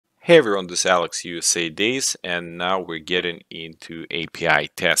Hey everyone, this is Alex USA Days, and now we're getting into API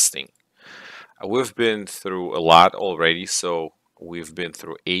testing. We've been through a lot already, so we've been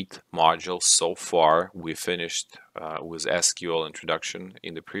through 8 modules so far. We finished with SQL introduction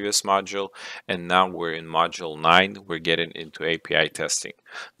in the previous module, and now we're in module 9. We're getting into API testing.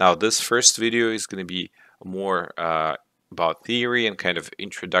 Now, this first video is going to be more about theory and kind of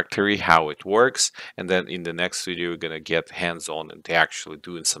introductory how it works, and then in the next video we're going to get hands-on into actually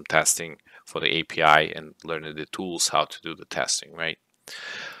doing some testing for the API and learning the tools how to do the testing, right?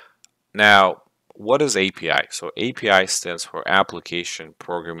 Now, what is API? So API stands for Application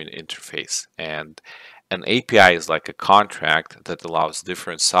Programming Interface, and an API is like a contract that allows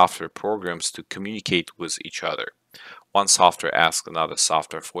different software programs to communicate with each other. One software asks another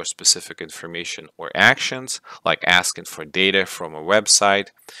software for specific information or actions, like asking for data from a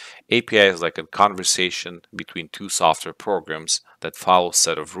website. API is like a conversation between two software programs that follow a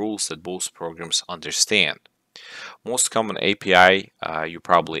set of rules that both programs understand. Most common API you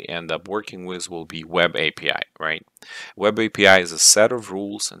probably end up working with will be Web API, right? Web API is a set of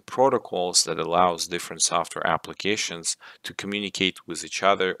rules and protocols that allows different software applications to communicate with each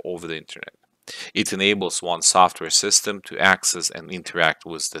other over the internet. It enables one software system to access and interact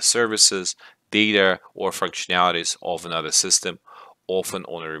with the services, data, or functionalities of another system, often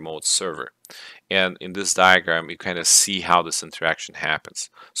on a remote server. And in this diagram, you kind of see how this interaction happens.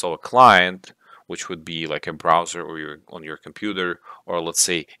 So a client, which would be like a browser or on your computer, or let's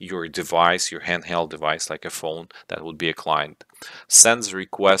say your device, your handheld device like a phone, that would be a client, sends a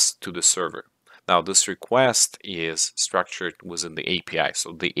request to the server. Now this request is structured within the API.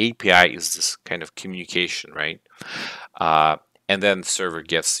 So the API is this kind of communication, right? And then the server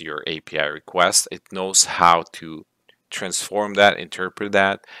gets your API request. It knows how to transform that, interpret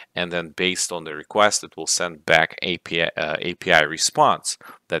that, and then based on the request, it will send back API response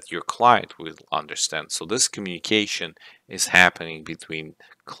that your client will understand. So this communication is happening between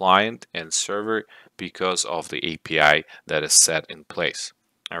client and server because of the API that is set in place.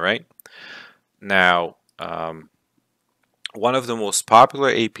 All right. Now, one of the most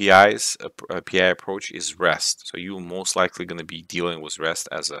popular API approach is REST. So you're most likely going to be dealing with REST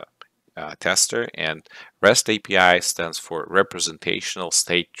as a tester, and REST API stands for Representational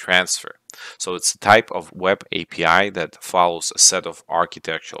State Transfer. So it's a type of web API that follows a set of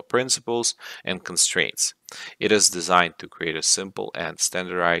architectural principles and constraints. It is designed to create a simple and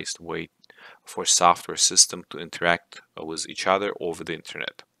standardized way for software systems to interact with each other over the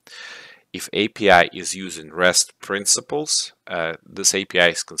internet. If API is using REST principles, this API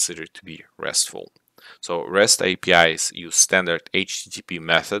is considered to be RESTful. So REST APIs use standard HTTP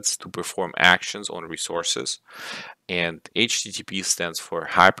methods to perform actions on resources, and HTTP stands for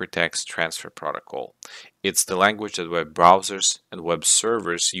Hypertext Transfer Protocol. It's the language that web browsers and web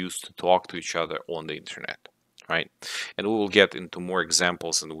servers use to talk to each other on the internet, right? And we will get into more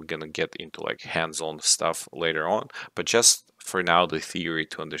examples, and we're going to get into like hands-on stuff later on, but just for now, the theory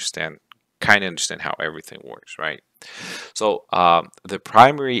to understand how everything works, right? So the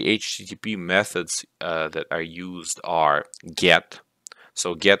primary HTTP methods that are used are GET.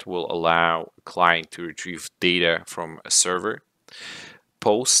 So GET will allow a client to retrieve data from a server.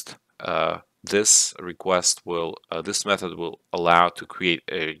 POST, this method will allow to create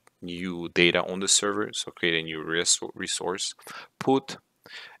a new data on the server, so create a new resource. PUT,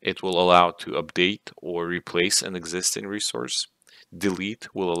 it will allow to update or replace an existing resource. Delete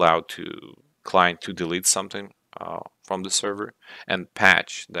will allow to client to delete something from the server, and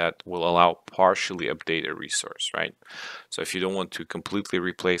patch, that will allow partially update a resource, right? So if you don't want to completely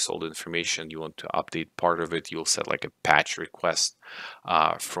replace all the information, you want to update part of it, you'll set like a patch request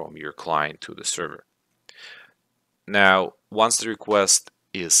from your client to the server. Now, once the request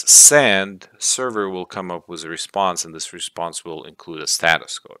is sent, server will come up with a response, and this response will include a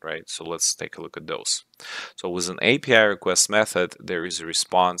status code, right? So let's take a look at those. So with an API request method, there is a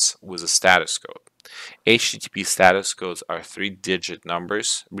response with a status code. HTTP status codes are 3-digit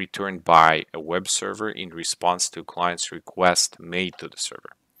numbers returned by a web server in response to a client's request made to the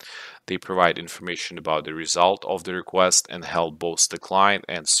server. They provide information about the result of the request and help both the client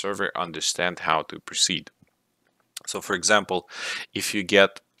and server understand how to proceed. So for example, if you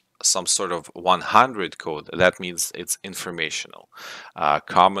get some sort of 100 code, that means it's informational.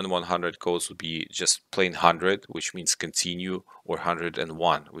 Common 100 codes would be just plain 100, which means continue, or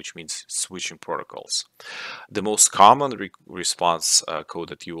 101, which means switching protocols. The most common response code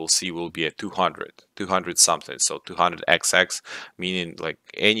that you will see will be a 200 something. So 200XX, meaning like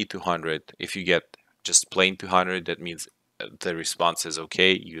any 200. If you get just plain 200, that means the response is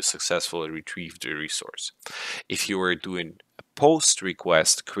okay, you successfully retrieved the resource. If you were doing post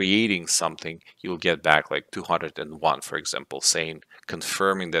request creating something, you'll get back like 201, for example, saying,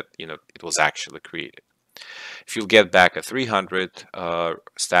 confirming that, it was actually created. If you'll get back a 300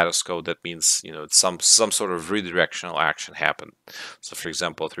 status code, that means, some sort of redirectional action happened. So for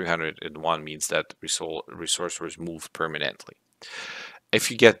example, 301 means that resource was moved permanently. If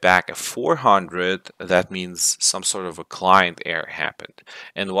you get back a 400, that means some sort of a client error happened.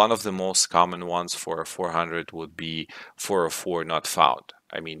 And one of the most common ones for a 400 would be 404 not found.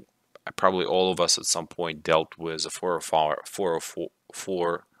 I mean, probably all of us at some point dealt with a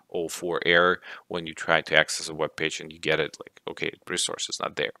 404 error when you try to access a web page and you get it like, okay, resource is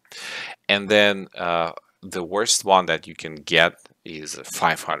not there. And then the worst one that you can get is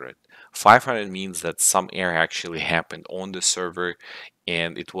 500. 500 means that some error actually happened on the server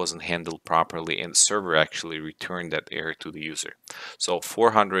and it wasn't handled properly, and the server actually returned that error to the user. So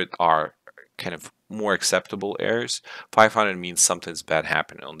 400 are kind of more acceptable errors. 500 means something's bad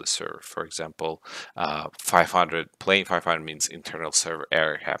happened on the server. For example, 500 means internal server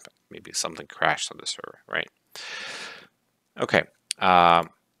error happened. Maybe something crashed on the server, right? Okay.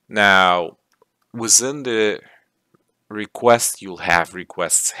 Now, within the request, you'll have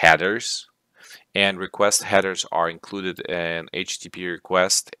requests headers, and request headers are included in HTTP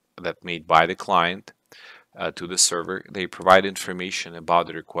request that made by the client to the server. They provide information about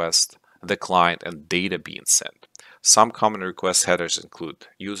the request, the client, and data being sent. Some common request headers include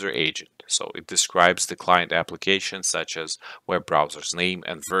user agent, so it describes the client application such as web browser's name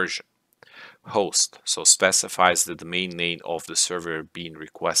and version. Host, so specifies the domain name of the server being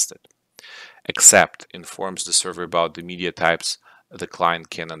requested. Accept informs the server about the media types the client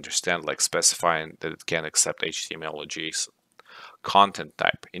can understand, like specifying that it can accept HTML or JSON. Content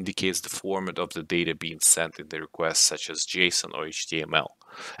type indicates the format of the data being sent in the request, such as JSON or HTML,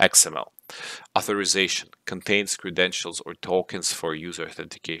 XML. Authorization contains credentials or tokens for user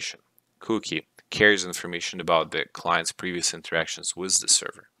authentication. Cookie carries information about the client's previous interactions with the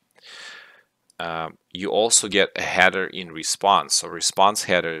server. You also get a header in response. So response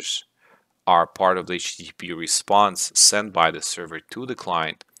headers are part of the HTTP response sent by the server to the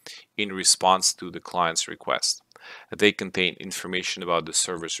client in response to the client's request. They contain information about the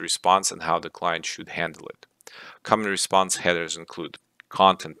server's response and how the client should handle it. Common response headers include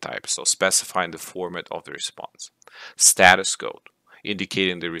content type, so specifying the format of the response. Status code,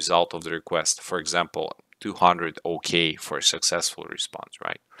 indicating the result of the request. For example, 200 OK for a successful response,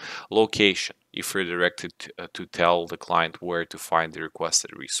 right? Location, if redirected to tell the client where to find the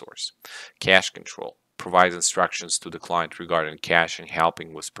requested resource. Cache control, provides instructions to the client regarding caching,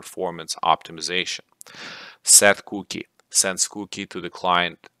 helping with performance optimization. Set cookie, sends cookie to the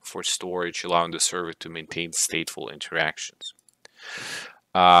client for storage, allowing the server to maintain stateful interactions.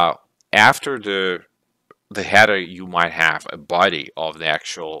 After the header, you might have a body of the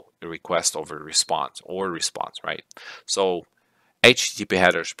actual request over response, right? So HTTP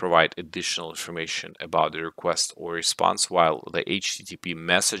headers provide additional information about the request or response, while the HTTP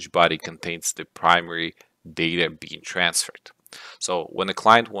message body contains the primary data being transferred. So when a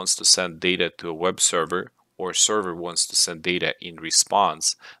client wants to send data to a web server, or a server wants to send data in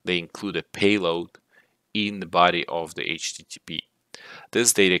response, they include a payload in the body of the HTTP.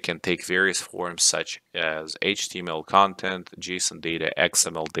 This data can take various forms such as HTML content, JSON data,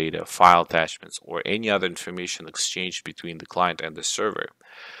 XML data, file attachments, or any other information exchanged between the client and the server.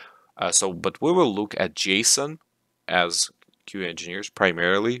 But we will look at JSON as QA engineers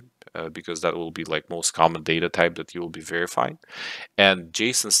primarily, because that will be like most common data type that you will be verifying. And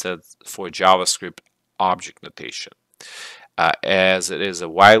JSON stands for JavaScript object notation, as it is a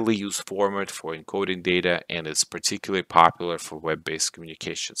widely used format for encoding data and is particularly popular for web-based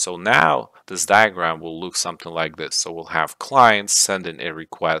communication. So now this diagram will look something like this. So we'll have clients sending a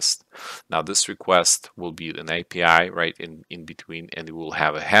request. Now this request will be an API right in between, and it will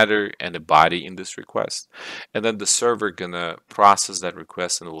have a header and a body in this request. And then the server gonna process that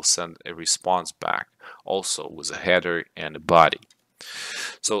request and it will send a response back, also with a header and a body.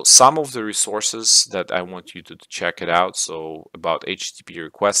 So some of the resources that I want you to check it out. So about HTTP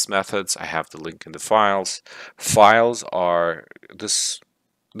request methods, I have the link in the files. Files are these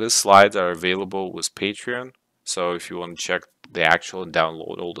slides are available with Patreon. So if you want to check the actual and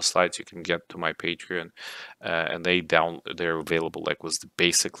download all the slides, you can get to my Patreon, and they're available like with the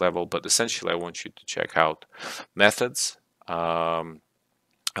basic level. But essentially, I want you to check out methods. I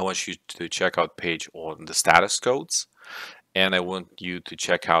want you to check out page on the status codes. And I want you to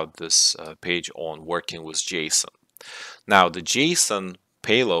check out this page on working with JSON. Now the JSON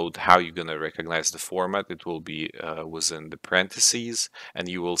payload, how you're going to recognize the format, it will be within the parentheses, and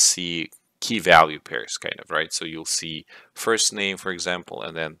you will see key value pairs, kind of, right? So you'll see first name, for example,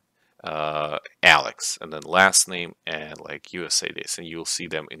 and then Alex, and then last name and like USA Days, and you'll see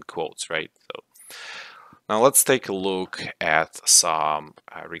them in quotes, right? So now let's take a look at some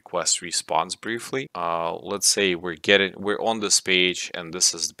request response briefly. Let's say we're on this page, and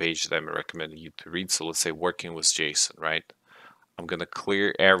this is the page that I'm recommending you to read. So let's say working with JSON, right? I'm gonna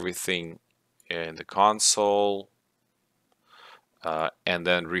clear everything in the console and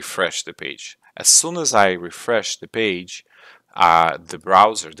then refresh the page. As soon as I refresh the page, the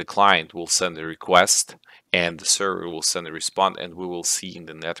browser, the client, will send a request and the server will send a response, and we will see in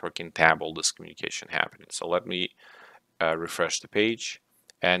the networking tab all this communication happening. So let me refresh the page,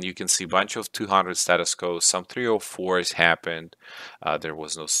 and you can see a bunch of 200 status codes. Some 304s happened. There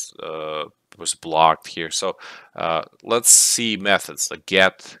was no was blocked here. So let's see methods like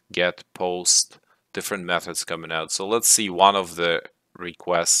get, post, different methods coming out. So let's see one of the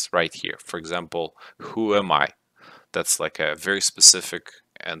requests right here. For example, who am I? That's like a very specific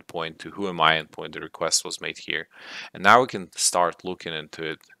endpoint to who am I endpoint. The request was made here. And now we can start looking into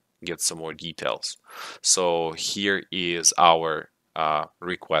it, get some more details. So here is our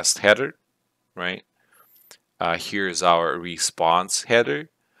request header, right? Here's our response header.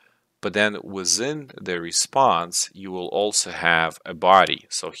 But then within the response, you will also have a body.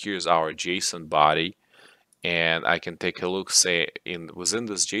 So here's our JSON body. And I can take a look, say within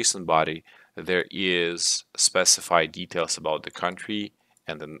this JSON body, there is specified details about the country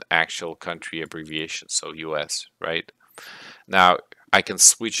and an actual country abbreviation, so US, right? Now I can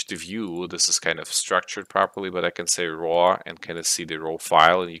switch to view. This is kind of structured properly, but I can say raw and kind of see the raw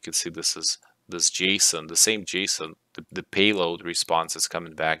file, and you can see this is this JSON, the same JSON, the payload response is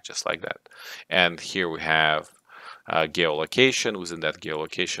coming back just like that. And here we have geolocation. Within that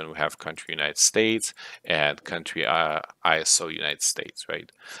geolocation, we have country United States and country ISO United States,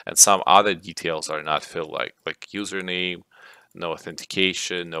 right? And some other details are not filled, like username, no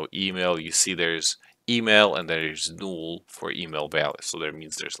authentication, no email. You see there's email and there's null for email value, so that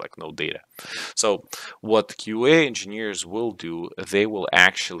means there's like no data. So what QA engineers will do, they will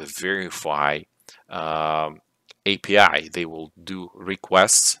actually verify API. They will do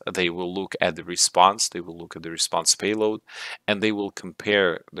requests, they will look at the response, they will look at the response payload, and they will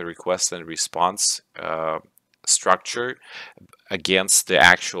compare the request and response structure against the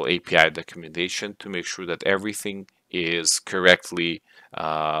actual API documentation to make sure that everything is correctly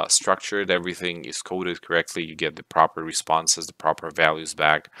structured, everything is coded correctly, you get the proper responses, the proper values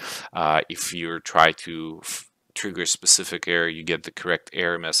back. If you try to trigger a specific error, you get the correct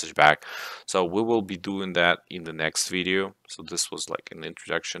error message back. So we will be doing that in the next video. So this was like an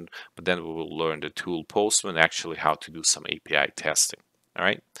introduction, but then we will learn the tool Postman, actually how to do some API testing. All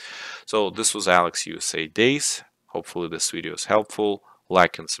right. So this was Alex USA Days. Hopefully this video is helpful.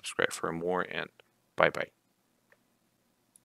 Like and subscribe for more, and bye bye.